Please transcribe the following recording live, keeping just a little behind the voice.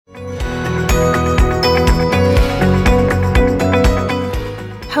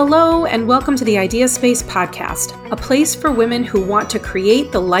and welcome to the Idea Space podcast, a place for women who want to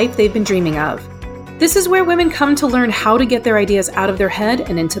create the life they've been dreaming of. This is where women come to learn how to get their ideas out of their head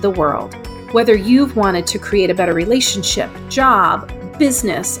and into the world. Whether you've wanted to create a better relationship, job,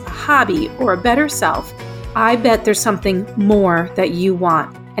 business, a hobby, or a better self, I bet there's something more that you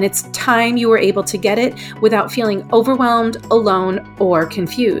want, and it's time you were able to get it without feeling overwhelmed, alone, or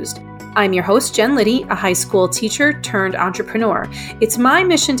confused. I'm your host, Jen Liddy, a high school teacher turned entrepreneur. It's my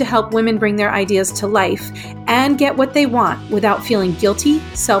mission to help women bring their ideas to life and get what they want without feeling guilty,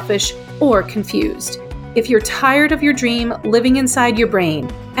 selfish, or confused. If you're tired of your dream living inside your brain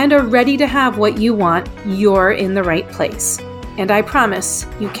and are ready to have what you want, you're in the right place. And I promise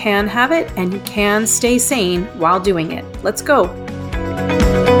you can have it and you can stay sane while doing it. Let's go.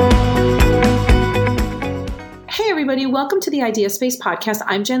 Hey everybody, welcome to the Idea Space podcast.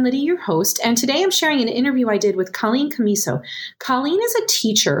 I'm Jen Liddy, your host, and today I'm sharing an interview I did with Colleen Camiso. Colleen is a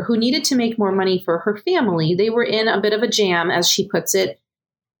teacher who needed to make more money for her family. They were in a bit of a jam, as she puts it,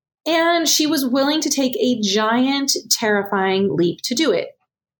 and she was willing to take a giant, terrifying leap to do it.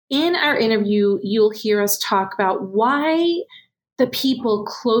 In our interview, you'll hear us talk about why the people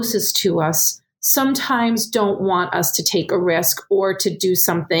closest to us sometimes don't want us to take a risk or to do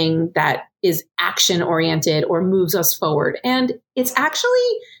something that is action-oriented or moves us forward. And it's actually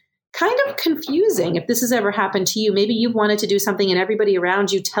kind of confusing if this has ever happened to you. Maybe you've wanted to do something and everybody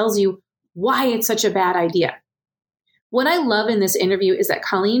around you tells you why it's such a bad idea. What I love in this interview is that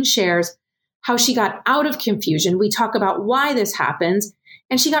Colleen shares how she got out of confusion. We talk about why this happens,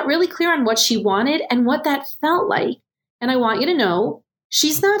 and she got really clear on what she wanted and what that felt like. And I want you to know,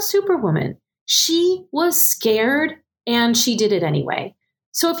 she's not Superwoman. She was scared and she did it anyway.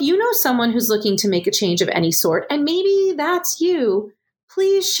 So if you know someone who's looking to make a change of any sort, and maybe that's you,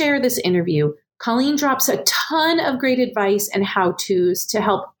 please share this interview. Colleen drops a ton of great advice and how-tos to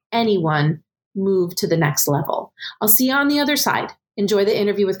help anyone move to the next level. I'll see you on the other side. Enjoy the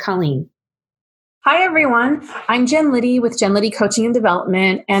interview with Colleen. Hi, everyone. I'm Jen Liddy with Jen Liddy Coaching and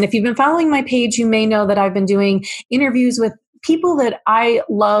Development. And if you've been following my page, you may know that I've been doing interviews with people that I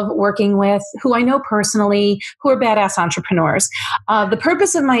love working with, who I know personally, who are badass entrepreneurs. The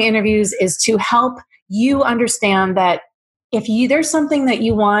purpose of my interviews is to help you understand that if there's something that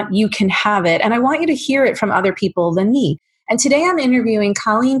you want, you can have it. And I want you to hear it from other people than me. And today I'm interviewing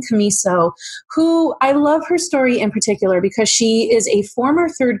Colleen Camiso, who I love her story in particular because she is a former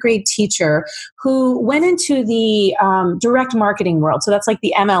third grade teacher who went into the direct marketing world. So that's like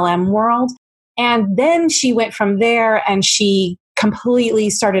the MLM world. And then she went from there and she completely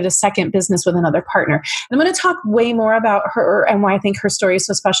started a second business with another partner. And I'm going to talk way more about her and why I think her story is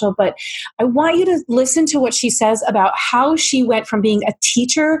so special. But I want you to listen to what she says about how she went from being a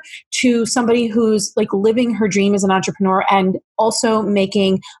teacher to somebody who's like living her dream as an entrepreneur and also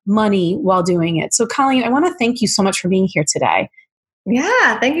making money while doing it. So Colleen, I want to thank you so much for being here today.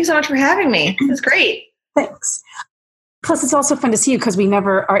 Yeah, thank you so much for having me. It's great. Thanks. Plus, it's also fun to see you because we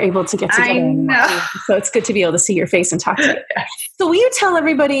never are able to get together anymore. So it's good to be able to see your face and talk to you. So will you tell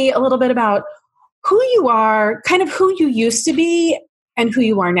everybody a little bit about who you are, kind of who you used to be and who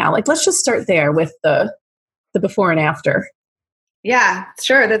you are now? Like, let's just start there with the before and after. Yeah,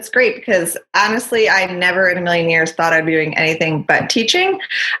 sure. That's great because honestly, I never in a million years thought I'd be doing anything but teaching.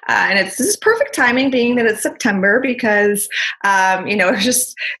 And this is perfect timing being that it's September because, I was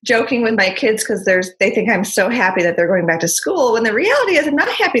just joking with my kids because they think I'm so happy that they're going back to school. When the reality is I'm not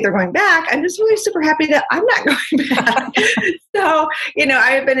happy they're going back. I'm just really super happy that I'm not going back. So,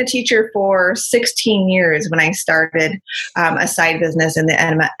 I've been a teacher for 16 years when I started a side business in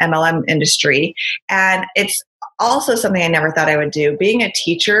the MLM industry. And it's also something I never thought I would do. Being a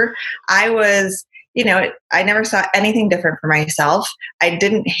teacher, I was, I never saw anything different for myself. I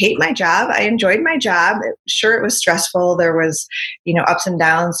didn't hate my job. I enjoyed my job. Sure, it was stressful. There was, ups and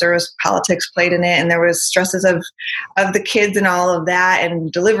downs. There was politics played in it. And there was stresses of the kids and all of that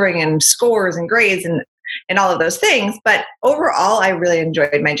and delivering and scores and grades and all of those things. But overall, I really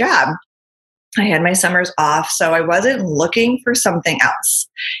enjoyed my job. I had my summers off, so I wasn't looking for something else.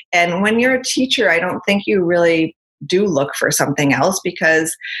 And when you're a teacher, I don't think you really do look for something else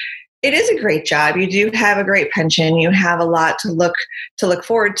because it is a great job. You do have a great pension. You have a lot to look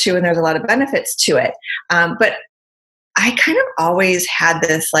forward to, and there's a lot of benefits to it. But I kind of always had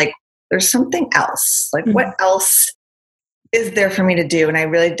this, like, there's something else. Like, what else is there for me to do? And I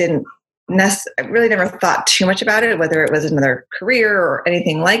really I really never thought too much about it, whether it was another career or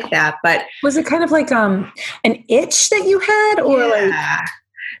anything like that. But was it kind of like an itch that you had, or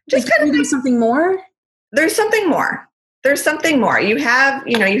just kind of there's something more? There's something more. there's something more. You have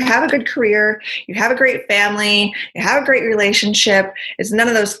a good career, you have a great family, you have a great relationship. It's none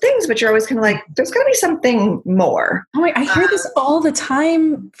of those things, but you're always kind of like, there's got to be something more. Oh, I hear this all the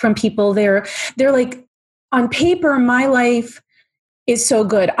time from people. They're like, on paper, my life is so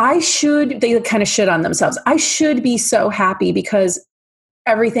good. They kind of shit on themselves. I should be so happy because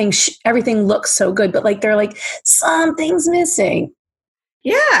everything looks so good, but like, they're like, something's missing.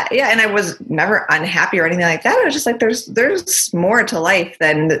 Yeah. And I was never unhappy or anything like that. I was just like, there's more to life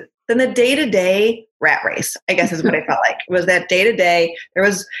than the day-to-day rat race, I guess is what I felt like. It was that day-to-day. It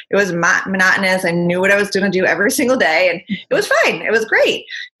was monotonous. I knew what I was going to do every single day, and it was fine. It was great.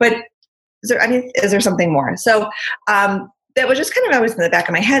 But is there something more? So that was just kind of always in the back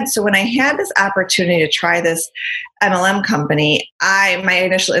of my head. So when I had this opportunity to try this MLM company, my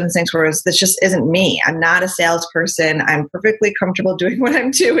initial instincts were, this just isn't me. I'm not a salesperson. I'm perfectly comfortable doing what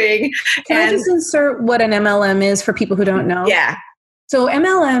I'm doing. Can I just insert what an MLM is for people who don't know? Yeah. So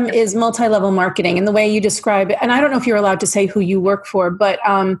MLM is multi-level marketing, and the way you describe it, and I don't know if you're allowed to say who you work for, but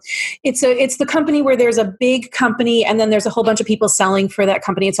it's the company where there's a big company and then there's a whole bunch of people selling for that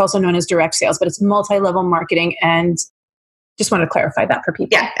company. It's also known as direct sales, but it's multi-level marketing, and just want to clarify that for people.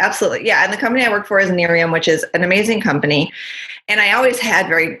 Yeah, absolutely. Yeah. And the company I work for is Nerium, which is an amazing company. And I always had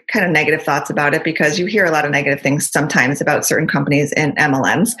very kind of negative thoughts about it because you hear a lot of negative things sometimes about certain companies and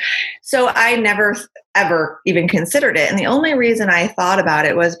MLMs. So I never, ever even considered it. And the only reason I thought about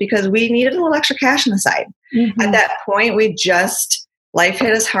it was because we needed a little extra cash on the side. Mm-hmm. At that point, life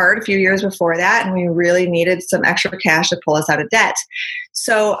hit us hard a few years before that, and we really needed some extra cash to pull us out of debt.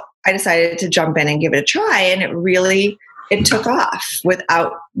 So I decided to jump in and give it a try. And it took off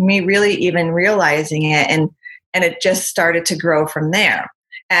without me really even realizing it. And it just started to grow from there.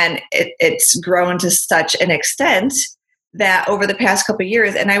 And it's grown to such an extent that over the past couple of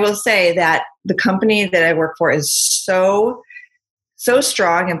years, and I will say that the company that I work for is so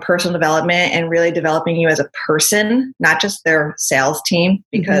strong in personal development and really developing you as a person, not just their sales team,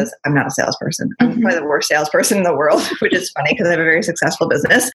 because I'm not a salesperson. I'm probably the worst salesperson in the world, which is funny because I have a very successful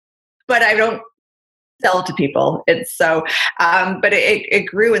business, but I don't sell to people. It's so, but it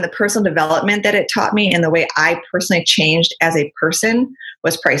grew, in the personal development that it taught me and the way I personally changed as a person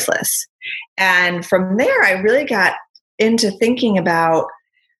was priceless. And from there, I really got into thinking about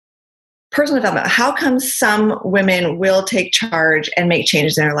personal development. How come some women will take charge and make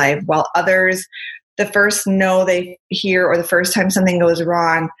changes in their life while others, the first no they hear or the first time something goes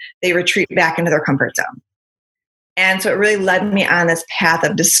wrong, they retreat back into their comfort zone. And so it really led me on this path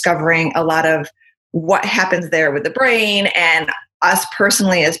of discovering a lot of what happens there with the brain and us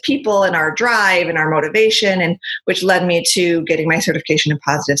personally as people and our drive and our motivation, and which led me to getting my certification in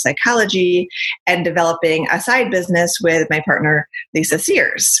positive psychology and developing a side business with my partner, Lisa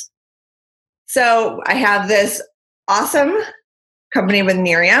Sears. So I have this awesome company with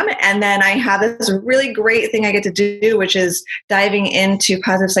Nerium, and then I have this really great thing I get to do, which is diving into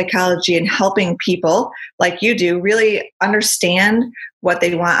positive psychology and helping people like you do really understand what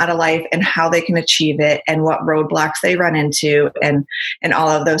they want out of life and how they can achieve it and what roadblocks they run into and all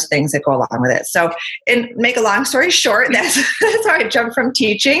of those things that go along with it. So, and make a long story short, that's how I jumped from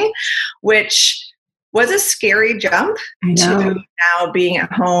teaching, which was a scary jump, to now being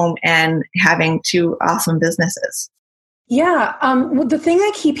at home and having two awesome businesses. Yeah. The thing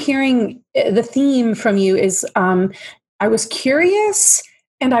I keep hearing, the theme from you is I was curious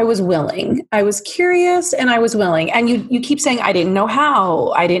and I was willing. I was curious and I was willing. And you keep saying, I didn't know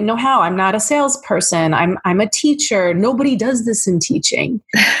how. I'm not a salesperson. I'm a teacher. Nobody does this in teaching.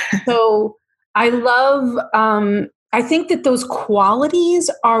 So I love, I think that those qualities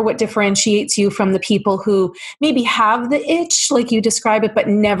are what differentiates you from the people who maybe have the itch, like you describe it, but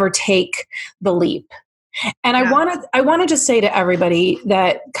never take the leap. And I want to just say to everybody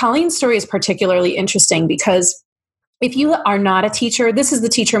that Colleen's story is particularly interesting because if you are not a teacher, this is the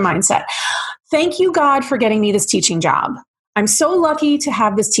teacher mindset. Thank you, God, for getting me this teaching job. I'm so lucky to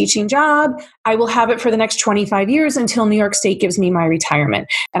have this teaching job. I will have it for the next 25 years until New York State gives me my retirement.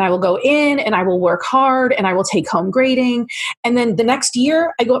 And I will go in and I will work hard and I will take home grading. And then the next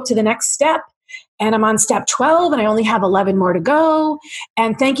year, I go up to the next step. And I'm on step 12 and I only have 11 more to go.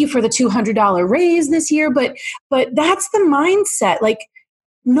 And thank you for the $200 raise this year. But that's the mindset. Like,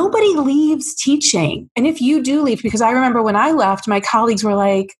 nobody leaves teaching. And if you do leave, because I remember when I left, my colleagues were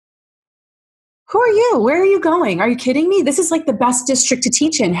like, who are you? Where are you going? Are you kidding me? This is like the best district to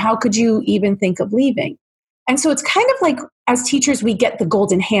teach in. How could you even think of leaving? And so it's kind of like, as teachers, we get the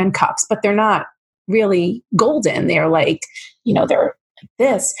golden handcuffs, but they're not really golden. They're like, they're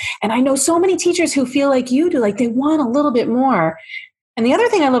this. And I know so many teachers who feel like you do, like they want a little bit more. And the other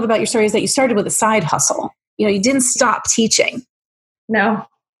thing I love about your story is that you started with a side hustle. you didn't stop teaching. No.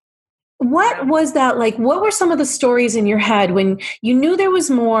 What was that like? What were some of the stories in your head when you knew there was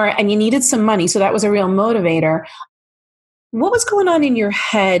more and you needed some money? So that was a real motivator. What was going on in your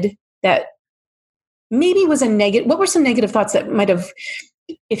head that maybe was a negative? What were some negative thoughts that might have,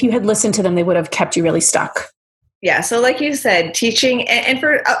 if you had listened to them, they would have kept you really stuck? Yeah. So like you said, teaching, and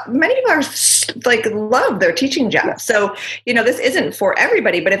for many people are like love their teaching job. Yeah. So, this isn't for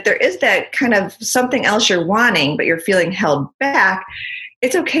everybody, but if there is that kind of something else you're wanting, but you're feeling held back,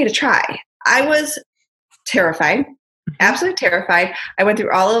 it's okay to try. I was terrified, absolutely terrified. I went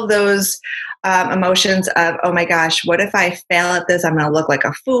through all of those emotions of, oh my gosh, what if I fail at this? I'm going to look like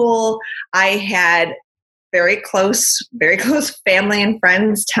a fool. I had very close family and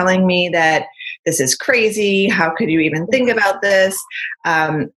friends telling me that this is crazy. How could you even think about this?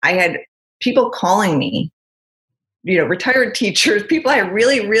 I had people calling me, retired teachers, people I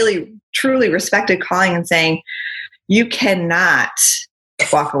really, really, truly respected, calling and saying, you cannot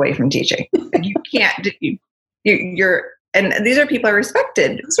walk away from teaching. You can't. You're, and these are people I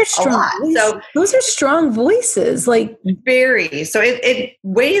respected. Those are strong voices. So those are strong voices, like very. So it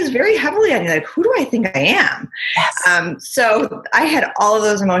weighs very heavily on you. Like, who do I think I am? Yes. So I had all of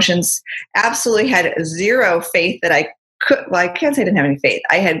those emotions. Absolutely had zero faith that I could. Well, I can't say I didn't have any faith.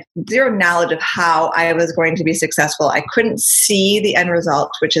 I had zero knowledge of how I was going to be successful. I couldn't see the end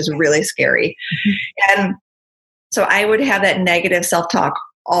result, which is really scary. Mm-hmm. And so I would have that negative self-talk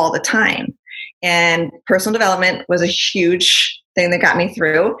all the time. And personal development was a huge thing that got me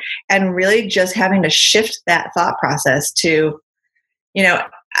through, and really just having to shift that thought process to,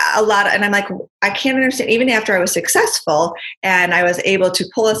 a lot of, and I'm like, I can't understand, even after I was successful and I was able to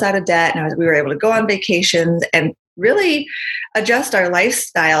pull us out of debt and we were able to go on vacations and really adjust our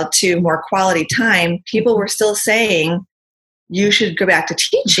lifestyle to more quality time, people were still saying, you should go back to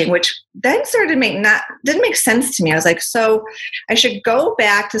teaching, which then started to didn't make sense to me. I was like, so I should go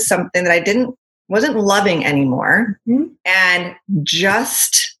back to something that I wasn't loving anymore, mm-hmm. and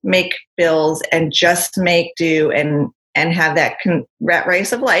just make bills and just make do and have that rat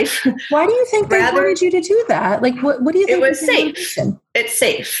race of life. Why do you think they wanted you to do that? Like, what do you think? It was safe. It's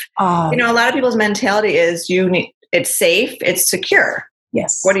safe. A lot of people's mentality is it's safe, it's secure.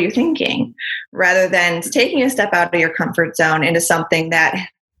 Yes. What are you thinking? Rather than taking a step out of your comfort zone into something that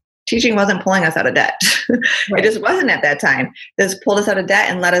teaching wasn't pulling us out of debt. Right. It just wasn't at that time. This pulled us out of debt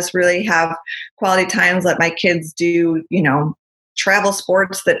and let us really have quality times, let my kids do, travel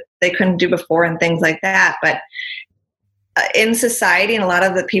sports that they couldn't do before and things like that. But in society and a lot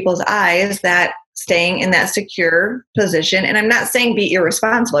of the people's eyes, that staying in that secure position, and I'm not saying be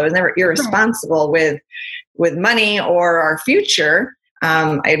irresponsible. I was never irresponsible with money or our future.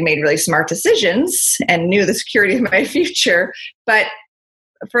 I had made really smart decisions and knew the security of my future. But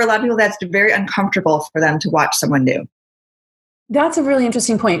for a lot of people, that's very uncomfortable for them to watch someone do. That's a really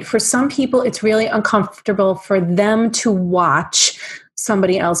interesting point. For some people, it's really uncomfortable for them to watch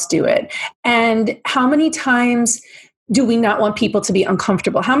somebody else do it. And how many times do we not want people to be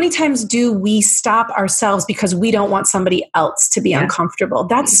uncomfortable? How many times do we stop ourselves because we don't want somebody else to be uncomfortable?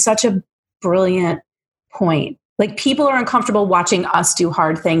 That's such a brilliant point. Like, people are uncomfortable watching us do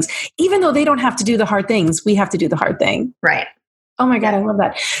hard things, even though they don't have to do the hard things. We have to do the hard thing. Right. Oh my God, I love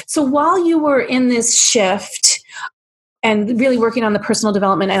that. So while you were in this shift and really working on the personal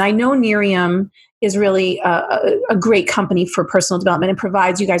development, and I know Nerium is really a great company for personal development and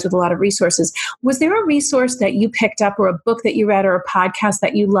provides you guys with a lot of resources. Was there a resource that you picked up, or a book that you read, or a podcast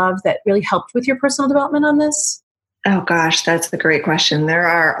that you loved that really helped with your personal development on this? Oh gosh, that's a great question. There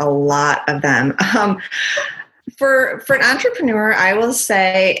are a lot of them. For an entrepreneur, I will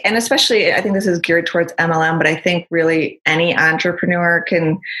say, and especially I think this is geared towards MLM, but I think really any entrepreneur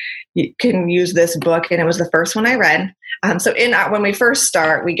can use this book, and it was the first one I read. So when we first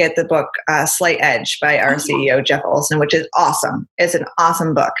start, we get the book Slight Edge by our CEO, Jeff Olson, which is awesome. It's an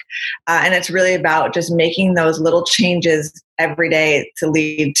awesome book. And it's really about just making those little changes every day to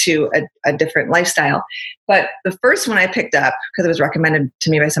lead to a different lifestyle. But the first one I picked up, because it was recommended to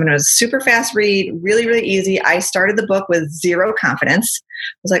me by someone, it was super fast read, really, really easy. I started the book with zero confidence.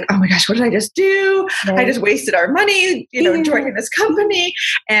 I was like, oh my gosh, what did I just do? Right. I just wasted our money, joining this company.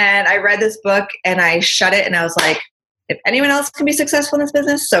 And I read this book and I shut it, and I was like, if anyone else can be successful in this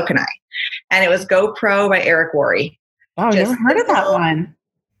business, so can I. And it was Go Pro by Eric Worre. Oh, I've never heard of that one.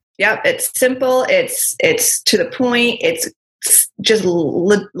 Yep. It's simple. It's to the point. It's just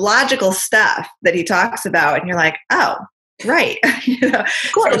logical stuff that he talks about. And you're like, oh, right.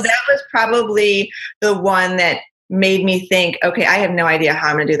 Of course. So that was probably the one that made me think, okay, I have no idea how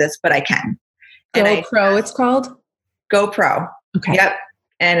I'm going to do this, but I can. Go Pro, it's called? Go Pro. Okay. Yep.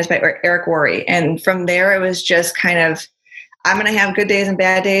 and it's by Eric Worre. And from there, it was just kind of, I'm going to have good days and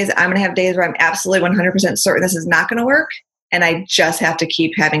bad days. I'm going to have days where I'm absolutely 100% certain this is not going to work. And I just have to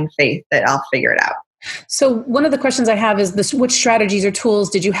keep having faith that I'll figure it out. So one of the questions I have is this: which strategies or tools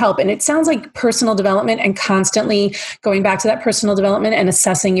did you help? And it sounds like personal development and constantly going back to that personal development and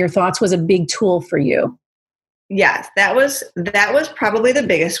assessing your thoughts was a big tool for you. Yes, that was probably the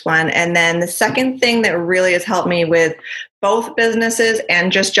biggest one. And then the second thing that really has helped me with both businesses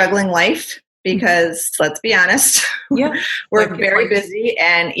and just juggling life, because let's be honest, we're very busy.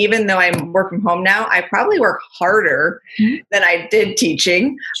 And even though I work from home now, I probably work harder than I did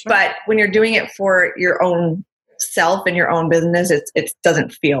teaching. Sure. But when you're doing it for your own self and your own business, it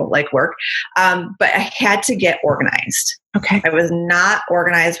doesn't feel like work. But I had to get organized. Okay. I was not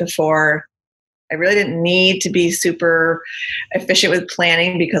organized before. I really didn't need to be super efficient with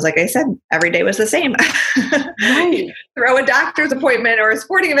planning because, like I said, every day was the same. Right. Throw a doctor's appointment or a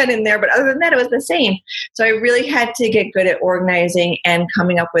sporting event in there, but other than that, it was the same. So I really had to get good at organizing and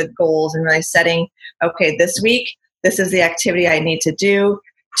coming up with goals and really setting, okay, this week, this is the activity I need to do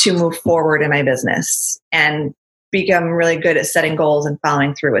to move forward in my business, and become really good at setting goals and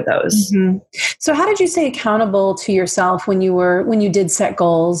following through with those. Mm-hmm. So how did you stay accountable to yourself when you did set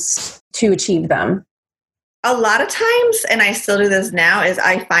goals to achieve them? A lot of times, and I still do this now, is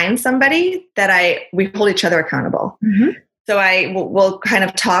I find somebody that we hold each other accountable. Mm-hmm. So we'll kind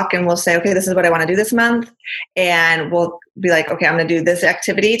of talk and we'll say, okay, this is what I want to do this month. And we'll be like, okay, I'm going to do this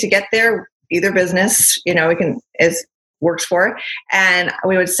activity to get there, either business, works for. And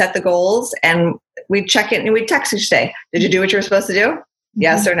we would set the goals and we'd check it and we'd text each day. Did you do what you were supposed to do? Mm-hmm.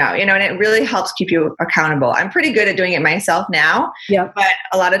 Yes or no? And it really helps keep you accountable. I'm pretty good at doing it myself now. Yeah. But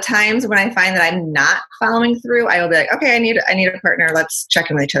a lot of times when I find that I'm not following through, I will be like, okay, I need a partner. Let's check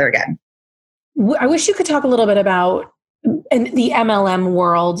in with each other again. I wish you could talk a little bit about in the MLM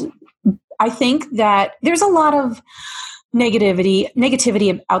world. I think that there's a lot of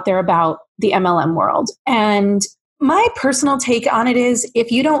negativity out there about the MLM world. And my personal take on it is,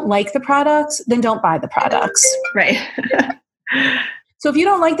 if you don't like the products, then don't buy the products. Right. So if you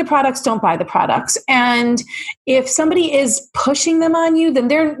don't like the products, don't buy the products. And if somebody is pushing them on you, then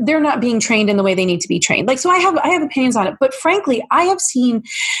they're not being trained in the way they need to be trained. So I have opinions on it. But frankly, I have seen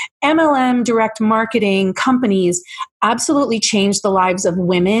MLM direct marketing companies absolutely change the lives of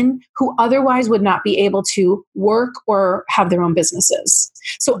women who otherwise would not be able to work or have their own businesses.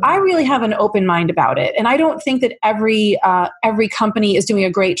 So I really have an open mind about it. And I don't think that every company is doing a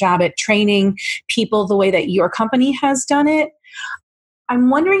great job at training people the way that your company has done it. I'm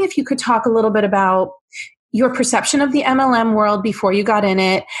wondering if you could talk a little bit about your perception of the MLM world before you got in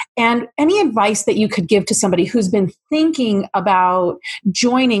it, and any advice that you could give to somebody who's been thinking about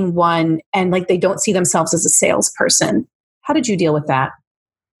joining one and they don't see themselves as a salesperson. How did you deal with that?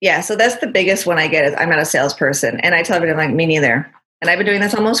 Yeah, so that's the biggest one I get is I'm not a salesperson. And I tell everybody, I'm like, me neither. And I've been doing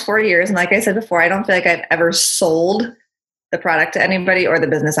this almost 4 years. And like I said before, I don't feel like I've ever sold the product to anybody or the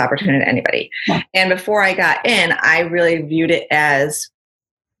business opportunity to anybody. Yeah. And before I got in, I really viewed it as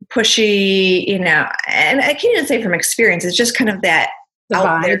pushy, and I can't even say from experience, it's just kind of that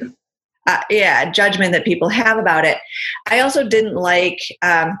out there, judgment that people have about it. I also didn't like,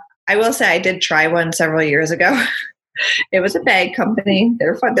 I will say I did try one several years ago. It was a bag company.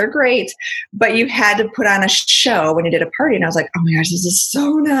 They're fun. They're great. But you had to put on a show when you did a party. And I was like, oh my gosh, this is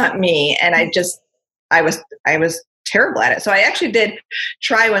so not me. And I was terrible at it. So I actually did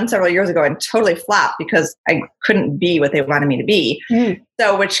try one several years ago and totally flopped because I couldn't be what they wanted me to be.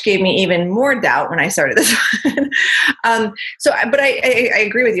 So, which gave me even more doubt when I started this one. But I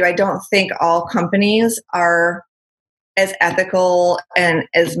agree with you. I don't think all companies are as ethical and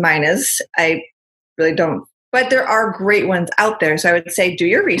as mine is. I really don't. But there are great ones out there. So I would say do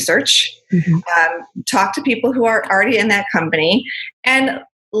your research, talk to people who are already in that company and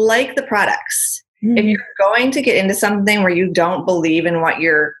like the products. If you're going to get into something where you don't believe in what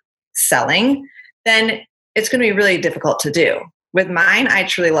you're selling, then it's going to be really difficult to do. With mine, I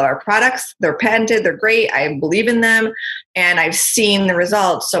truly love our products. They're patented. They're great. I believe in them. And I've seen the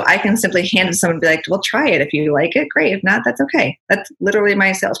results. So I can simply hand it to someone and be like, well, try it. If you like it, great. If not, that's okay. That's literally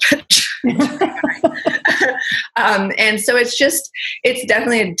my sales pitch. And so it's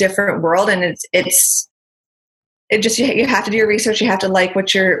definitely a different world. And you have to do your research. You have to like what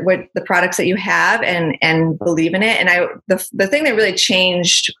the products that you have and believe in it. And the thing that really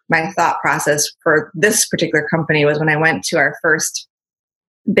changed my thought process for this particular company was when I went to our first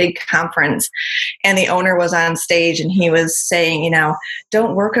big conference and the owner was on stage and he was saying,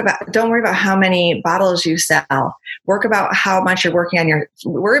 don't worry about how many bottles you sell. Worry about how much you're working on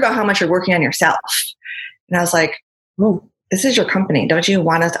yourself. And I was like, oh, this is your company. Don't you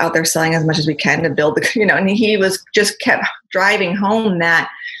want us out there selling as much as we can to build the, and he was just kept driving home that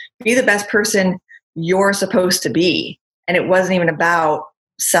be the best person you're supposed to be. And it wasn't even about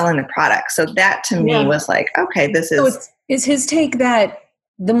selling the product. So that to me was like, okay, this is. So is his take that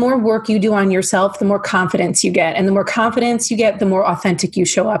the more work you do on yourself, the more confidence you get. And the more confidence you get, the more authentic you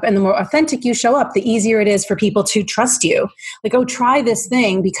show up. And the more authentic you show up, the easier it is for people to trust you. Like, oh, try this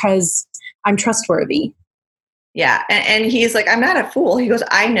thing because I'm trustworthy. Yeah. And he's like, I'm not a fool. He goes,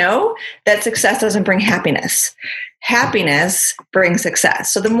 I know that success doesn't bring happiness. Happiness brings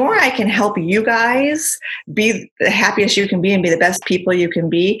success. So the more I can help you guys be the happiest you can be and be the best people you can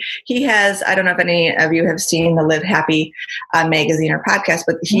be. He has, I don't know if any of you have seen the Live Happy magazine or podcast,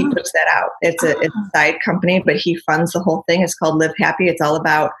 but he puts that out. It's a side company, but he funds the whole thing. It's called Live Happy. It's all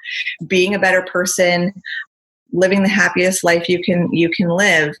about being a better person, living the happiest life you can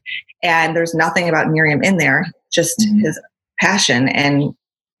live. And there's nothing about Miriam in there, just his passion and,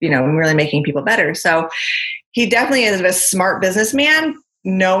 really making people better. So he definitely is a smart businessman,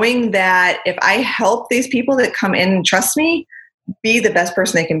 knowing that if I help these people that come in and trust me, be the best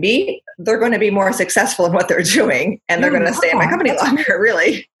person they can be, they're going to be more successful in what they're doing. And they're going to stay in my company longer,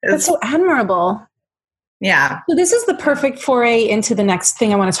 really. That's so admirable. Yeah. So this is the perfect foray into the next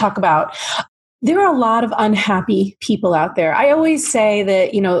thing I want to talk about. There are a lot of unhappy people out there. I always say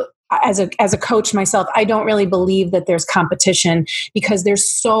that, as a coach myself, I don't really believe that there's competition because there's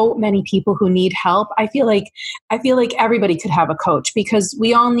so many people who need help. I feel like everybody could have a coach because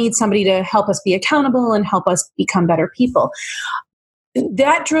we all need somebody to help us be accountable and help us become better people.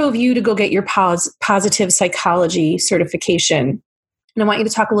 That drove you to go get your positive psychology certification. And I want you to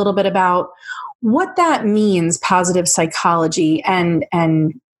talk a little bit about what that means, positive psychology, and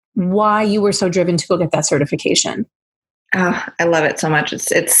why you were so driven to go get that certification. Oh, I love it so much.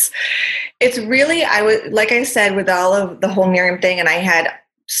 It's really, like I said, with all of the whole Miriam thing, and I had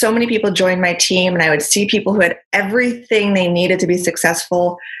so many people join my team, and I would see people who had everything they needed to be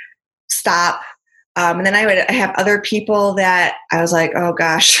successful stop. And then I would have other people that I was like, oh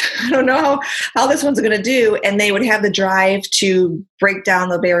gosh, I don't know how this one's going to do. And they would have the drive to break down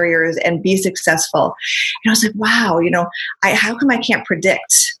the barriers and be successful. And I was like, wow, how come I can't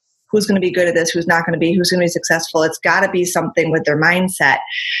predict who's going to be good at this, who's not going to be, who's going to be successful? It's got to be something with their mindset.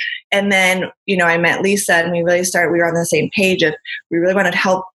 And then, I met Lisa, and we were on the same page of, we really wanted to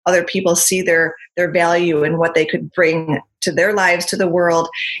help other people see their value and what they could bring to their lives, to the world.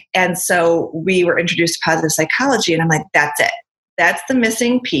 And so we were introduced to positive psychology, and I'm like, that's it. That's the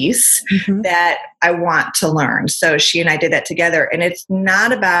missing piece that I want to learn. So she and I did that together. And it's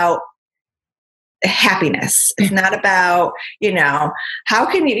not about happiness. It's not about, how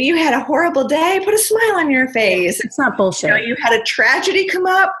can you had a horrible day, put a smile on your face. It's not bullshit. You had a tragedy come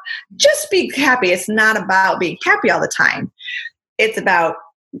up, just be happy. It's not about being happy all the time. It's about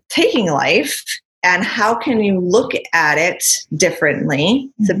taking life and how can you look at it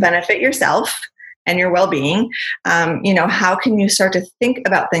differently to benefit yourself and your well-being. How can you start to think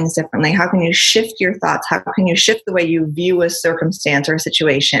about things differently? How can you shift your thoughts? How can you shift the way you view a circumstance or a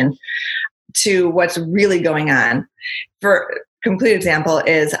situation to what's really going on? For a complete example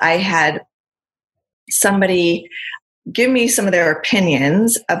is I had somebody give me some of their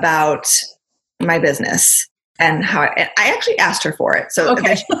opinions about my business and how I actually asked her for it. So she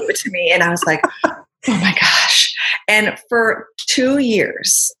gave it to me, and I was like, oh my gosh. And for 2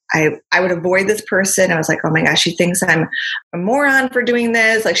 years, I would avoid this person. I was like, oh my gosh, she thinks I'm a moron for doing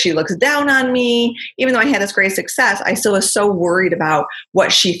this. Like, she looks down on me. Even though I had this great success, I still was so worried about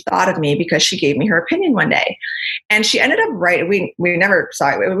what she thought of me because she gave me her opinion one day. And she ended up we never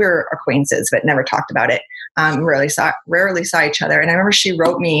saw it. We were acquaintances, but never talked about it. Rarely saw each other. And I remember she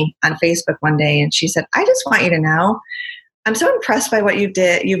wrote me on Facebook one day, and she said, I just want you to know, I'm so impressed by what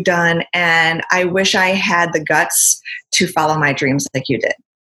you've done. And I wish I had the guts to follow my dreams like you did.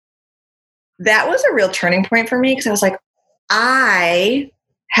 That was a real turning point for me, because I was like, I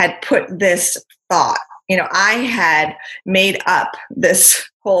had put this thought, I had made up this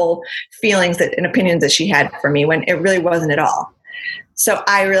whole feelings and opinions that she had for me when it really wasn't at all. So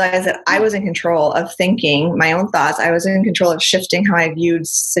I realized that I was in control of thinking my own thoughts. I was in control of shifting how I viewed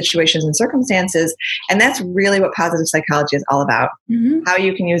situations and circumstances. And that's really what positive psychology is all about. How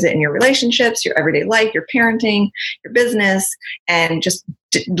you can use it in your relationships, your everyday life, your parenting, your business, and just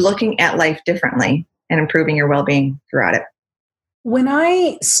looking at life differently and improving your well-being throughout it. When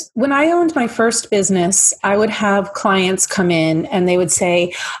I owned my first business, I would have clients come in and they would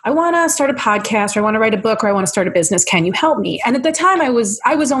say, I want to start a podcast, or I want to write a book, or I want to start a business. Can you help me? And at the time I was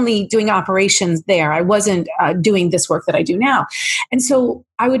only doing operations there. I wasn't doing this work that I do now. And so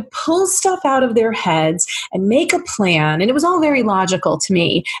I would pull stuff out of their heads and make a plan. And it was all very logical to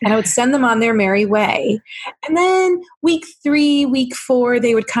me. And I would send them on their merry way. And then week 3, week 4,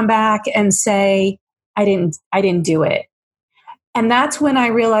 they would come back and say, I didn't do it. And that's when I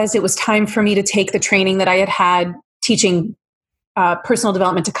realized it was time for me to take the training that I had teaching personal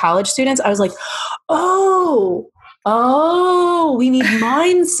development to college students. I was like, oh, we need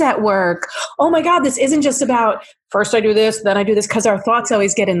mindset work. Oh my God, this isn't just about first I do this, then I do this, because our thoughts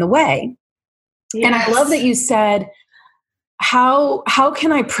always get in the way. Yes. And I love that you said, how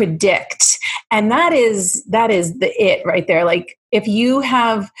can I predict? And that is the it right there. Like, if you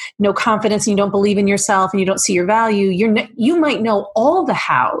have no confidence and you don't believe in yourself and you don't see your value, you might know all the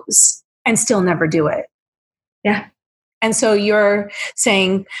hows and still never do it. Yeah. And so you're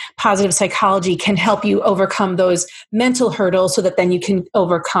saying positive psychology can help you overcome those mental hurdles so that then you can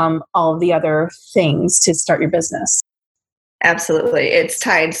overcome all of the other things to start your business. Absolutely. It's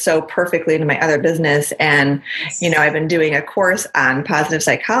tied so perfectly to my other business. And, I've been doing a course on positive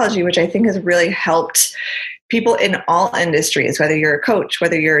psychology, which I think has really helped people in all industries, whether you're a coach,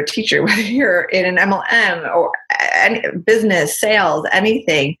 whether you're a teacher, whether you're in an MLM or any business, sales,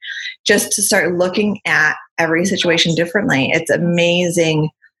 anything, just to start looking at every situation differently. It's amazing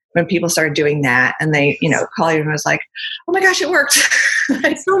when people start doing that and they, call you and was like, oh my gosh, it worked.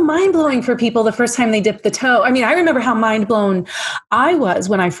 It's so mind-blowing for people the first time they dip the toe. I mean, I remember how mind-blown I was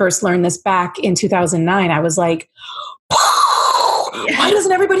when I first learned this back in 2009. I was like, why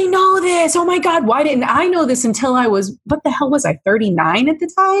doesn't everybody know this? Oh my God, why didn't I know this until I was, what the hell was I, 39 at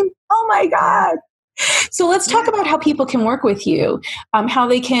the time? Oh my God. So let's talk about how people can work with you, how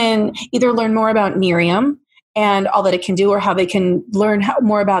they can either learn more about Nerium and all that it can do, or how they can learn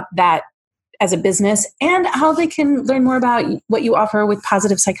more about that as a business, and how they can learn more about what you offer with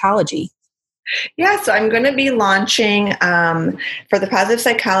positive psychology. Yeah, so I'm going to be launching for the positive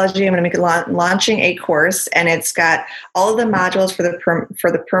psychology. I'm going to be launching a course, and it's got all of the modules for the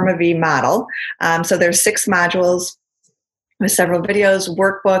PermaV model. So there's 6 modules with several videos,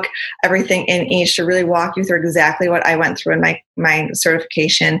 workbook, everything in each to really walk you through exactly what I went through in my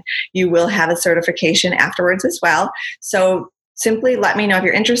certification. You will have a certification afterwards as well. So simply let me know if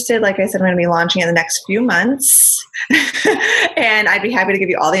you're interested. Like I said, I'm going to be launching in the next few months, and I'd be happy to give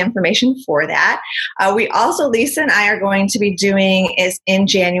you all the information for that. We also, Lisa and I are going to be doing is in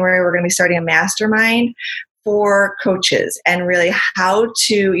January, we're going to be starting a mastermind for coaches, and really how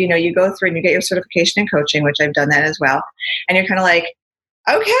to, you go through and you get your certification in coaching, which I've done that as well. And you're kind of like,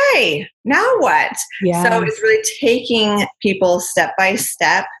 okay, now what? Yeah. So it's really taking people step by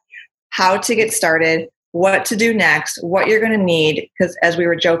step, how to get started, what to do next, what you're going to need. Because as we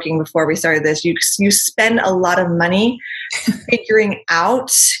were joking before we started this, you spend a lot of money figuring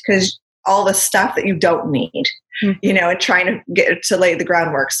out all the stuff that you don't need, and trying to get to lay the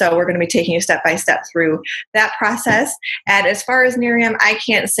groundwork. So we're going to be taking you step by step through that process. And as far as Nerium, I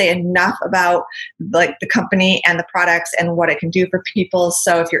can't say enough about like the company and the products and what it can do for people.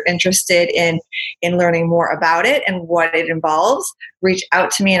 So if you're interested in learning more about it and what it involves, reach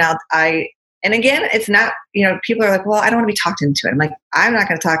out to me, and and again, it's not, people are like, well, I don't want to be talked into it. I'm like, I'm not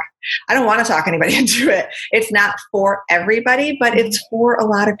going to talk. I don't want to talk anybody into it. It's not for everybody, but it's for a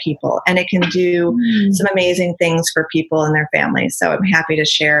lot of people, and it can do some amazing things for people and their families. So I'm happy to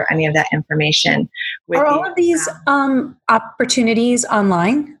share any of that information with you. Are all of these opportunities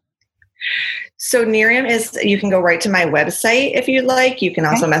online? So Nerium you can go right to my website if you'd like. You can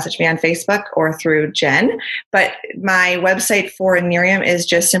also message me on Facebook or through Jen. But my website for Nerium is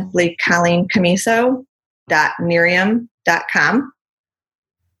just simply ColleenCamiso.Nerium.com.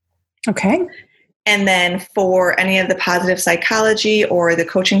 Okay. And then for any of the positive psychology or the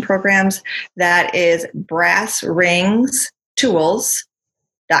coaching programs, that is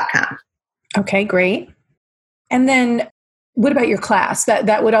BrassRingsTools.com. Okay, great. And then what about your class?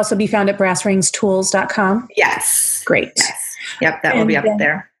 That would also be found at BrassRingsTools.com? Yes. Great. Yes. Yep, that will be up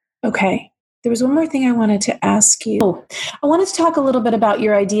there. Okay. There was one more thing I wanted to ask you. I wanted to talk a little bit about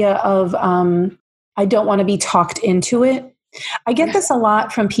your idea of I don't want to be talked into it. I get this a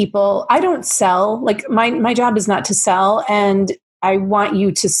lot from people. I don't sell. Like my job is not to sell, and I want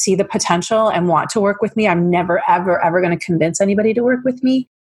you to see the potential and want to work with me. I'm never, ever, ever going to convince anybody to work with me.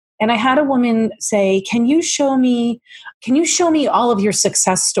 And I had a woman say, can you show me all of your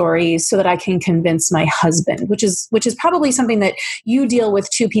success stories so that I can convince my husband, which is probably something that you deal with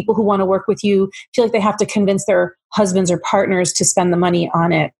too. People who want to work with you feel like they have to convince their husbands or partners to spend the money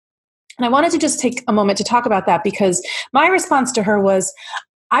on it. And I wanted to just take a moment to talk about that, because my response to her was,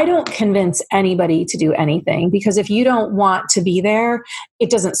 I don't convince anybody to do anything, because if you don't want to be there, it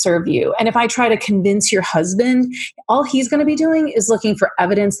doesn't serve you. And if I try to convince your husband, all he's going to be doing is looking for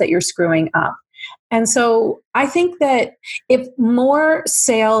evidence that you're screwing up. And so I think that if more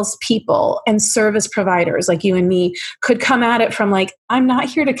salespeople and service providers like you and me could come at it from like, I'm not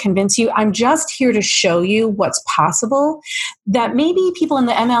here to convince you, I'm just here to show you what's possible, that maybe people in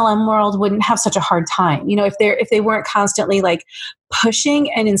the MLM world wouldn't have such a hard time. You know, if they weren't constantly like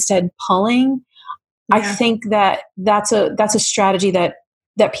pushing and instead pulling, yeah. I think that that's a strategy that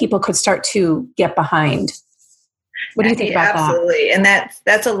people could start to get behind. What do you think about Absolutely. That? And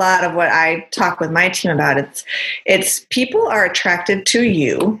that's a lot of what I talk with my team about. It's people are attracted to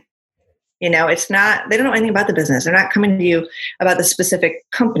you. You know, it's not, they don't know anything about the business. They're not coming to you about the specific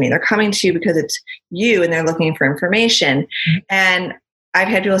company. They're coming to you because it's you and they're looking for information. Mm-hmm. And I've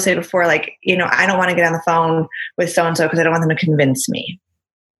had people say before, like, you know, I don't want to get on the phone with so-and-so because I don't want them to convince me.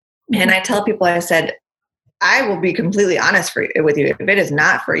 Mm-hmm. And I tell people, I said, I will be completely honest with you. If it is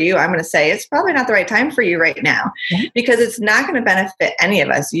not for you, I'm going to say it's probably not the right time for you right now, because it's not going to benefit any of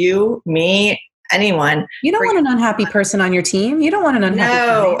us, you, me, anyone. You don't want an unhappy person on your team. You don't want an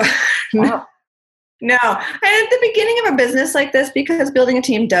unhappy person. No. And at the beginning of a business like this, because building a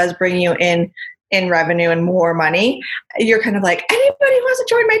team does bring you in revenue and more money, you're kind of like, anybody who wants to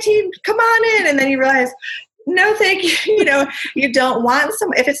join my team, come on in. And then you realize, no, thank you. You know, you don't want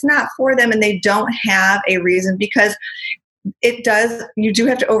if it's not for them and they don't have a reason, because you do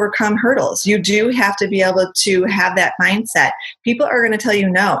have to overcome hurdles. You do have to be able to have that mindset. People are going to tell you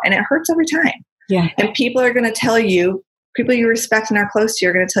no, and it hurts every time. Yeah. And people are going to tell you, people you respect and are close to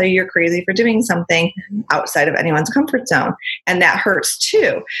you are going to tell you you're crazy for doing something outside of anyone's comfort zone. And that hurts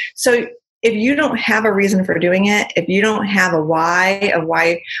too. So if you don't have a reason for doing it, if you don't have a why of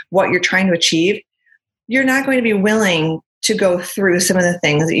what you're trying to achieve, you're not going to be willing to go through some of the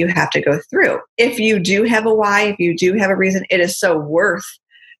things that you have to go through. If you do have a why, if you do have a reason, it is so worth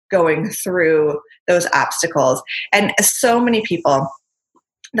going through those obstacles. And so many people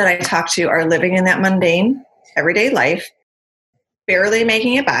that I talk to are living in that mundane, everyday life, barely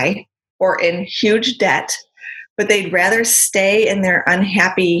making it by, or in huge debt, but they'd rather stay in their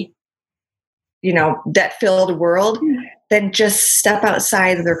unhappy, you know, debt-filled world than just step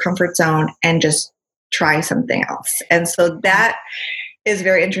outside of their comfort zone and just try something else. And so that is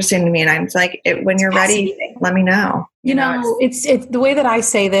very interesting to me. And I'm like, when you're ready, let me know. You know, it's the way that I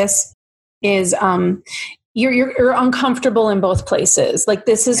say this is, you're uncomfortable in both places. Like,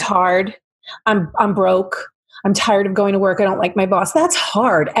 this is hard. I'm broke. I'm tired of going to work. I don't like my boss. That's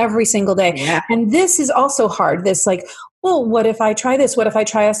hard every single day. Yeah. And this is also hard. This like, well, what if I try this? What if I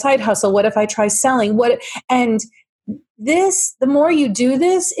try a side hustle? What if I try selling? The more you do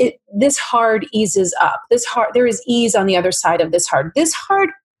this, this hard eases up. There is ease on the other side of this hard.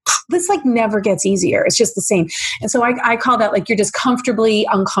 This like never gets easier. It's just the same. And so I call that like, you're just comfortably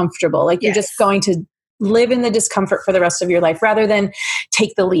uncomfortable. Like you're just going to live in the discomfort for the rest of your life rather than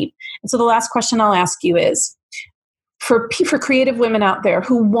take the leap. And so the last question I'll ask you is, for creative women out there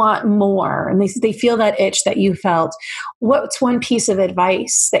who want more and they feel that itch that you felt, what's one piece of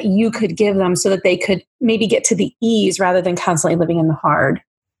advice that you could give them so that they could maybe get to the ease rather than constantly living in the hard?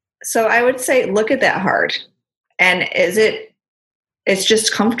 So I would say, look at that hard. And it's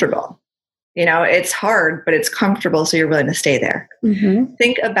just comfortable. You know, it's hard, but it's comfortable. So you're willing to stay there. Mm-hmm.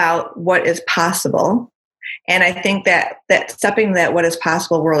 Think about what is possible. And I think that stepping that what is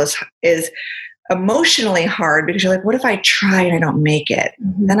possible world is emotionally hard, because you're like, what if I try and I don't make it?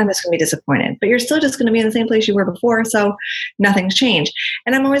 Mm-hmm. Then I'm just going to be disappointed. But you're still just going to be in the same place you were before, so nothing's changed.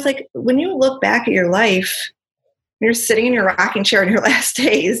 And I'm always like, when you look back at your life, when you're sitting in your rocking chair in your last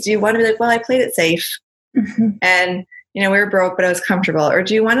days, do you want to be like, well, I played it safe, and you know, we were broke, but I was comfortable? Or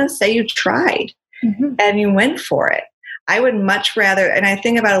do you want to say you tried and you went for it? I would much rather, and I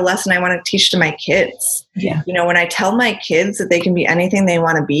think about a lesson I want to teach to my kids. Yeah. You know, when I tell my kids that they can be anything they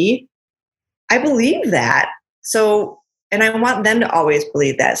want to be, I believe that. So, and I want them to always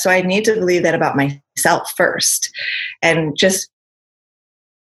believe that. So I need to believe that about myself first. And just,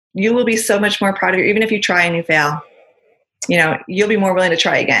 you will be so much more proud of you. Even if you try and you fail, you know, you'll be more willing to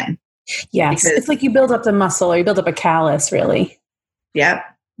try again. Yes. It's like you build up the muscle, or you build up a callus, really. Yep.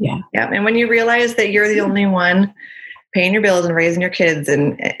 Yeah. Yep. And when you realize that you're the only one paying your bills and raising your kids,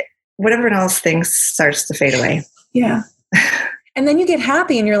 and whatever else things starts to fade away. Yeah. And then you get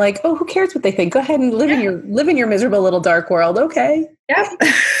happy and you're like, oh, who cares what they think? Go ahead and live in your miserable little dark world. Okay. Yep.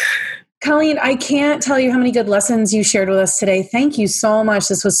 Colleen, I can't tell you how many good lessons you shared with us today. Thank you so much.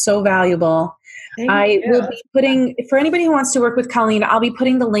 This was so valuable. I will be putting, for anybody who wants to work with Colleen, I'll be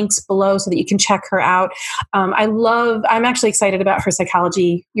putting the links below so that you can check her out. I'm actually excited about her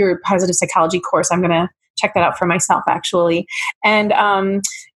your positive psychology course. I'm going to check that out for myself, actually. And,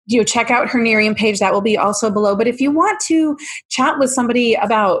 check out her Nerium page. That will be also below. But if you want to chat with somebody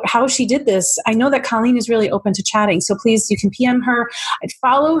about how she did this, I know that Colleen is really open to chatting. So please, you can PM her. I'd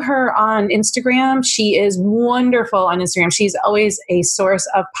follow her on Instagram. She is wonderful on Instagram. She's always a source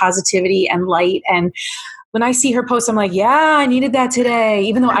of positivity and light. And when I see her post, I'm like, yeah, I needed that today.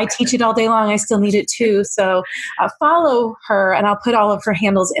 Even though I teach it all day long, I still need it too. So follow her, and I'll put all of her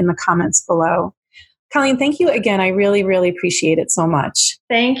handles in the comments below. Colleen, thank you again. I really, really appreciate it so much.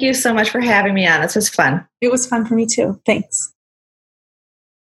 Thank you so much for having me on. This was fun. It was fun for me too. Thanks.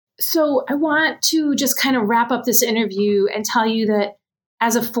 So I want to just kind of wrap up this interview and tell you that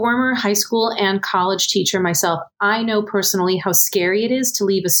as a former high school and college teacher myself, I know personally how scary it is to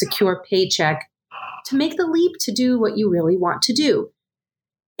leave a secure paycheck to make the leap to do what you really want to do.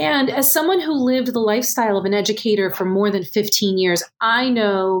 And as someone who lived the lifestyle of an educator for more than 15 years, I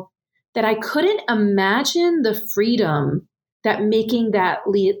know that I couldn't imagine the freedom that making that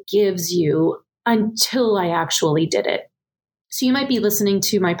leap gives you until I actually did it. So you might be listening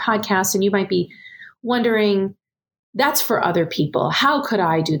to my podcast and you might be wondering, that's for other people. How could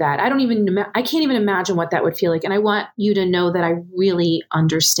I do that? I can't even imagine what that would feel like. And I want you to know that I really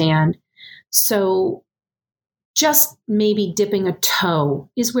understand. So just maybe dipping a toe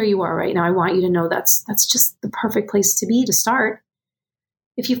is where you are right now. I want you to know that's just the perfect place to be to start.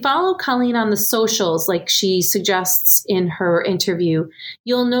 If you follow Colleen on the socials, like she suggests in her interview,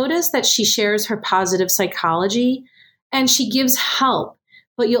 you'll notice that she shares her positive psychology and she gives help.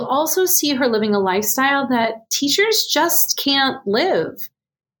 But you'll also see her living a lifestyle that teachers just can't live.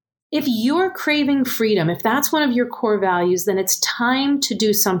 If you're craving freedom, if that's one of your core values, then it's time to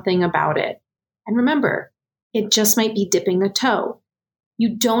do something about it. And remember, it just might be dipping a toe.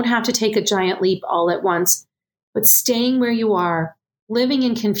 You don't have to take a giant leap all at once, but staying where you are, living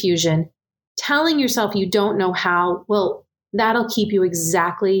in confusion, telling yourself you don't know how, well, that'll keep you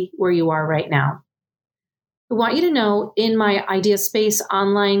exactly where you are right now. I want you to know in my Idea Space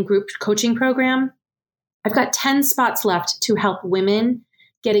online group coaching program, I've got 10 spots left to help women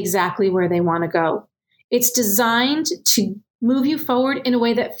get exactly where they want to go. It's designed to move you forward in a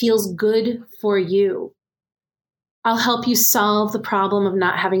way that feels good for you. I'll help you solve the problem of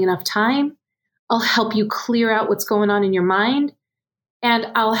not having enough time. I'll help you clear out what's going on in your mind. And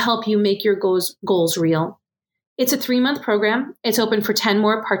I'll help you make your goals real. It's a 3-month program. It's open for 10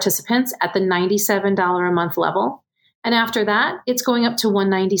 more participants at the $97 a month level. And after that, it's going up to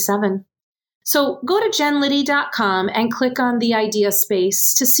 $197. So go to jenliddy.com and click on the Idea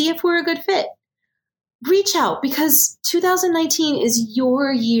Space to see if we're a good fit. Reach out because 2019 is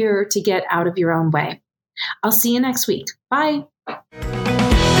your year to get out of your own way. I'll see you next week. Bye.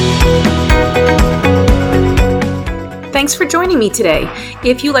 Thanks for joining me today.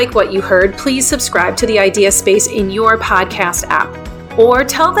 If you like what you heard, please subscribe to the Idea Space in your podcast app. Or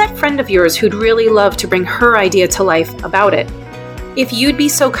tell that friend of yours who'd really love to bring her idea to life about it. If you'd be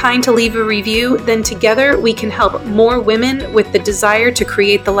so kind to leave a review, then together we can help more women with the desire to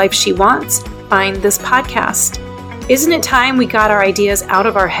create the life she wants find this podcast. Isn't it time we got our ideas out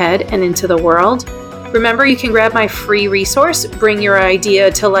of our head and into the world? Remember, you can grab my free resource, Bring Your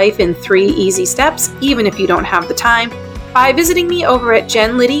Idea to Life in 3 Easy Steps, even if you don't have the time, by visiting me over at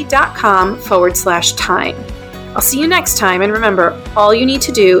jenliddy.com/time. I'll see you next time, and remember, all you need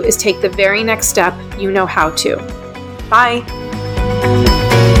to do is take the very next step you know how to. Bye.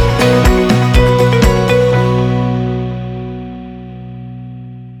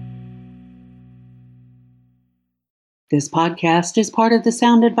 This podcast is part of the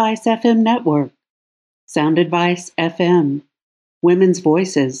Sound Advice FM network. Sound Advice FM. Women's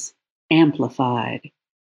voices amplified.